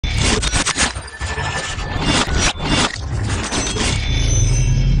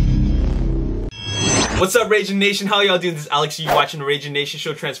What's up, Ragin Nation? How y'all doing? This is Alex. You watching the Ragin Nation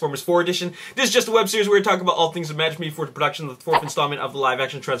show, Transformers 4 edition. This is just a web series where we talk about all things that match me for the production of the fourth installment of the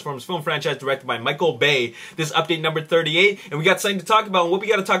live-action Transformers film franchise directed by Michael Bay. This is update number 38, and we got something to talk about. And what we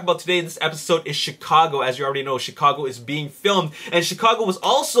got to talk about today in this episode is Chicago. As you already know, Chicago is being filmed, and Chicago was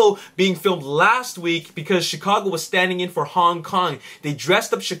also being filmed last week because Chicago was standing in for Hong Kong. They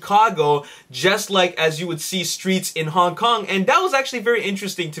dressed up Chicago just like as you would see streets in Hong Kong, and that was actually very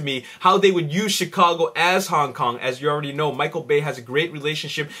interesting to me, how they would use Chicago as Hong Kong. As you already know, Michael Bay has a great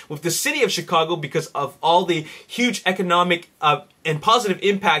relationship with the city of Chicago because of all the huge economic and positive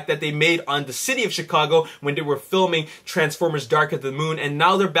impact that they made on the city of Chicago when they were filming Transformers Dark of the Moon, and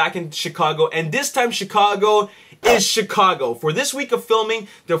now they're back in Chicago, and this time Chicago is Chicago. For this week of filming,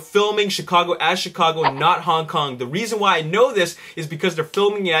 they're filming Chicago as Chicago, not Hong Kong. The reason why I know this is because they're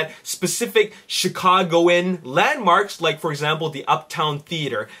filming at specific Chicagoan landmarks, like for example the Uptown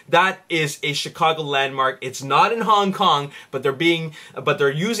Theater. That is a Chicago landmark. It's not in Hong Kong, but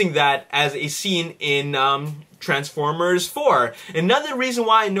they're using that as a scene in Transformers 4. Another reason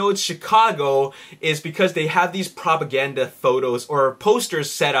why I know it's Chicago is because they have these propaganda photos or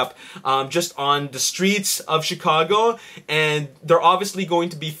posters set up just on the streets of Chicago, and they're obviously going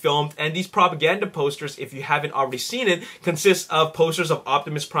to be filmed. And these propaganda posters, if you haven't already seen it, consist of posters of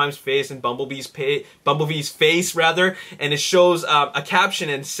Optimus Prime's face and Bumblebee's face, and it shows a caption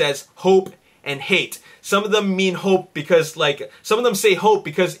and says hope and hate. Some of them mean hope because, like, some of them say hope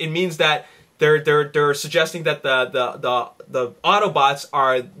because it means that they're suggesting that the Autobots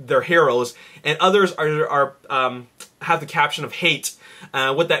are their heroes, and others are have the caption of hate.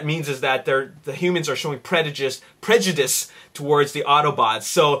 What that means is that the humans are showing prejudice towards the Autobots.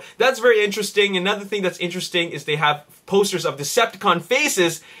 So that's very interesting. Another thing that's interesting is they have posters of Decepticon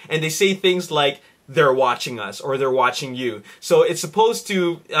faces, and they say things like, they're watching us, or they're watching you. So it's supposed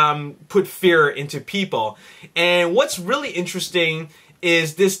to put fear into people. And what's really interesting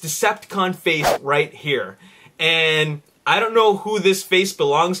is this Decepticon face right here. And I don't know who this face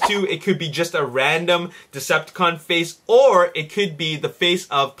belongs to. It could be just a random Decepticon face, or it could be the face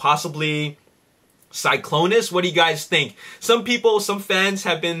of possibly Cyclonus. What do you guys think? Some people, some fans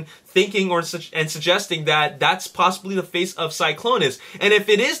have been thinking and suggesting that that's possibly the face of Cyclonus. And if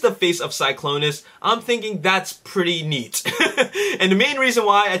it is the face of Cyclonus, I'm thinking that's pretty neat. And the main reason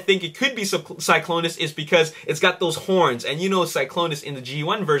why I think it could be Cyclonus is because it's got those horns. And you know Cyclonus in the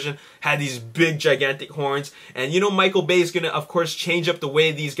G1 version had these big gigantic horns. And you know Michael Bay is going to, of course, change up the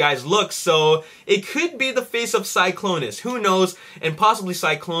way these guys look. So it could be the face of Cyclonus. Who knows? And possibly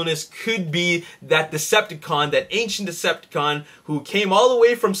Cyclonus could be that Decepticon, that ancient Decepticon who came all the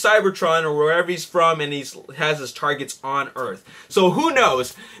way from Cybertron or wherever he's from, and he has his targets on Earth. So who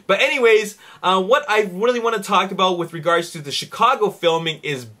knows? But anyways, what I really want to talk about with regards to the Chicago filming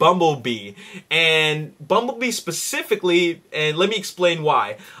is Bumblebee. And Bumblebee specifically, and let me explain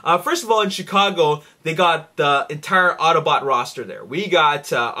why. First of all, in Chicago, they got the entire Autobot roster there. We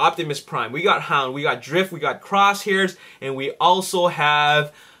got Optimus Prime, we got Hound, we got Drift, we got Crosshairs, and we also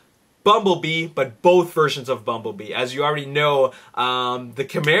have Bumblebee, but both versions of Bumblebee. As you already know, the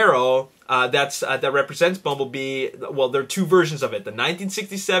Camaro that represents Bumblebee, well, there are two versions of it. The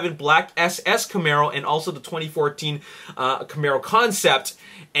 1967 Black SS Camaro and also the 2014 Camaro Concept.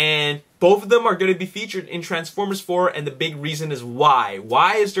 And both of them are going to be featured in Transformers 4, and the big reason is why.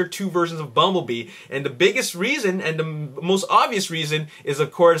 Why is there two versions of Bumblebee? And the biggest reason, and the most obvious reason, is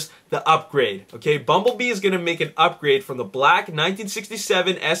of course the upgrade. Okay, Bumblebee is going to make an upgrade from the black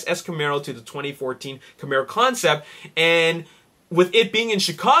 1967 SS Camaro to the 2014 Camaro Concept, and with it being in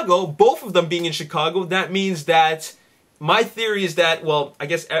Chicago, both of them being in Chicago, that means that my theory is that, well, I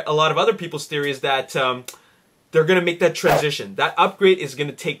guess a lot of other people's theory is that they're going to make that transition. That upgrade is going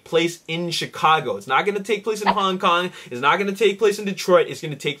to take place in Chicago. It's not going to take place in Hong Kong. It's not going to take place in Detroit. It's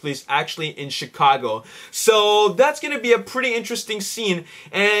going to take place actually in Chicago. So that's going to be a pretty interesting scene.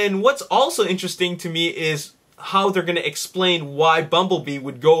 And what's also interesting to me is how they're going to explain why Bumblebee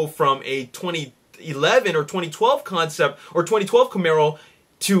would go from a 2011 or 2012 concept or 2012 Camaro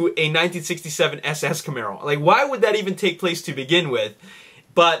to a 1967 SS Camaro. Like, why would that even take place to begin with?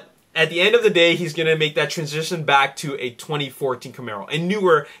 But at the end of the day, he's going to make that transition back to a 2014 Camaro, a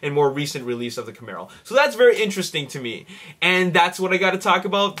newer and more recent release of the Camaro. So that's very interesting to me. And that's what I got to talk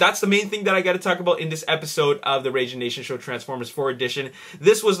about. That's the main thing that I got to talk about in this episode of the Ragin Nation Show Transformers 4 edition.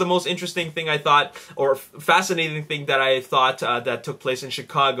 This was the most interesting thing I thought, or fascinating thing that I thought that took place in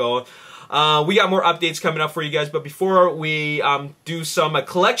Chicago. We got more updates coming up for you guys, but before we do some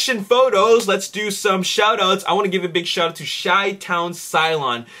collection photos, let's do some shout-outs. I want to give a big shout-out to Chi-Town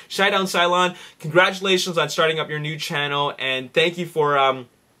Cylon. Chi-Town Cylon, congratulations on starting up your new channel, and thank you for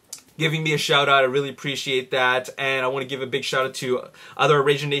giving me a shout out. I really appreciate that. And I want to give a big shout out to other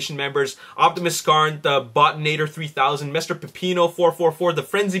Ragin Nation members: Optimus Scarn, the Botnator 3000, Mr. Pepino 444, the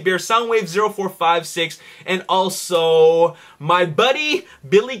Frenzy Bear, Soundwave 0456, and also my buddy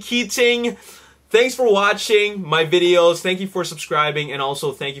Billy Keating. Thanks for watching my videos. Thank you for subscribing, and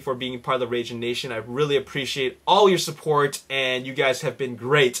also thank you for being part of the Ragin Nation. I really appreciate all your support, and you guys have been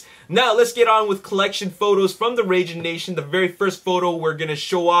great. Now, let's get on with collection photos from the Ragin Nation. The very first photo we're going to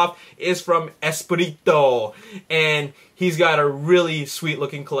show off is from Espirito, and he's got a really sweet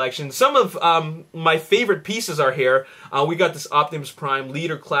looking collection. Some of my favorite pieces are here. We got this Optimus Prime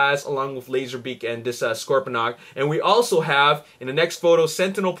Leader class along with Laserbeak and this Scorponok. And we also have, in the next photo,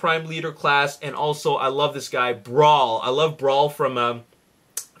 Sentinel Prime Leader class, and also I love this guy, Brawl. I love Brawl from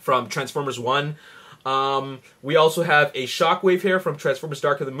Transformers 1. We also have a Shockwave here from Transformers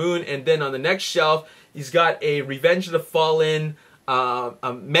Dark of the Moon. And then on the next shelf, he's got a Revenge of the Fallen, a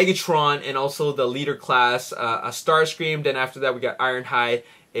Megatron, and also the Leader class, a Starscream. Then after that we got Ironhide,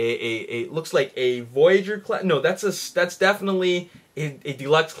 a looks like a Voyager class. No, that's definitely a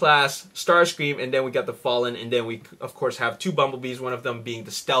deluxe class Starscream. And then we got the Fallen, and then we of course have two Bumblebees, one of them being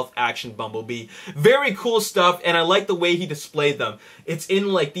the stealth action Bumblebee. Very cool stuff, and I like the way he displayed them. It's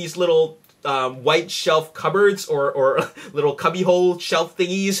in like these little white shelf cupboards or little cubbyhole shelf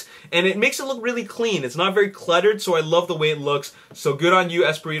thingies, and it makes it look really clean. It's not very cluttered, so I love the way it looks. So good on you,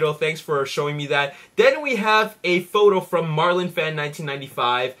 Espirito. Thanks for showing me that. Then we have a photo from Marlin Fan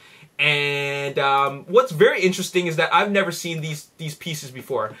 1995, and what's very interesting is that I've never seen these pieces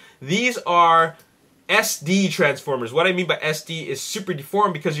before. These are SD Transformers. What I mean by SD is super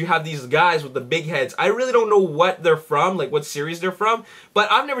deformed, because you have these guys with the big heads. I really don't know what they're from, like what series they're from,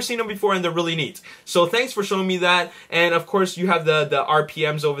 but I've never seen them before, and they're really neat. So thanks for showing me that. And of course you have the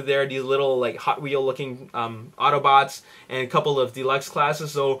RPMs over there, these little like Hot Wheel looking Autobots, and a couple of deluxe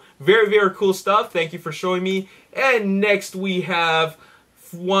classes. So very, very cool stuff. Thank you for showing me. And next we have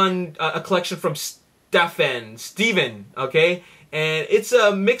a collection from Steven, okay? And it's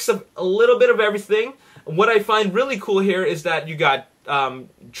a mix of a little bit of everything. What I find really cool here is that you got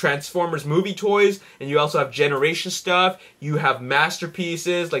Transformers movie toys, and you also have Generation stuff. You have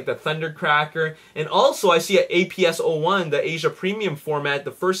masterpieces like the Thundercracker, and also I see an APS-01, the Asia Premium format,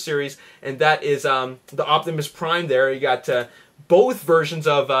 the first series, and that is the Optimus Prime there. You got both versions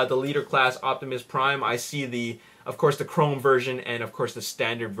of the Leader class Optimus Prime. I see of course, the Chrome version, and of course the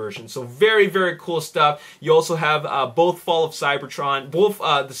standard version. So very, very cool stuff. You also have both Fall of Cybertron, both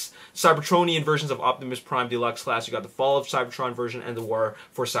the Cybertronian versions of Optimus Prime Deluxe class. You got the Fall of Cybertron version and the War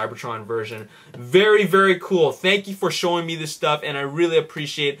for Cybertron version. Very, very cool. Thank you for showing me this stuff, and I really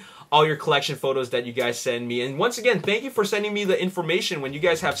appreciate all your collection photos that you guys send me. And once again, thank you for sending me the information when you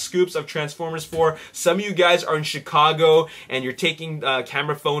guys have scoops of Transformers 4. Some of you guys are in Chicago and you're taking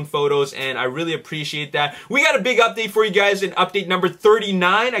camera phone photos, and I really appreciate that. We got a big update for you guys in update number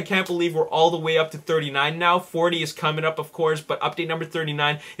 39. I can't believe we're all the way up to 39 now. 40 is coming up, of course, but update number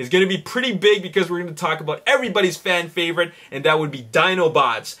 39 is going to be pretty big, because we're going to talk about everybody's fan favorite, and that would be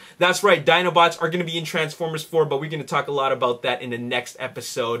Dinobots. That's right, Dinobots are going to be in Transformers 4, but we're going to talk a lot about that in the next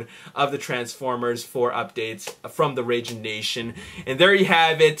episode of the Transformers 4 updates from the Ragin Nation. And there you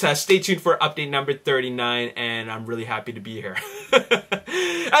have it. Stay tuned for update number 39, and I'm really happy to be here.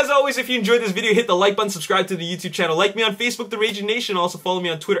 As always, if you enjoyed this video, hit the like button, subscribe to the YouTube channel, like me on Facebook, the Ragin Nation, also follow me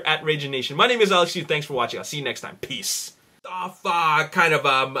on Twitter at Ragin Nation. My name is Alex Yu. Thanks for watching. I'll see you next time. Peace. Kind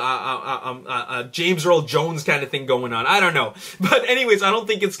of James Earl Jones kind of thing going on. I don't know. But anyways, I don't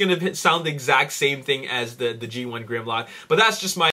think it's going to sound the exact same thing as the G1 Grimlock. But that's just my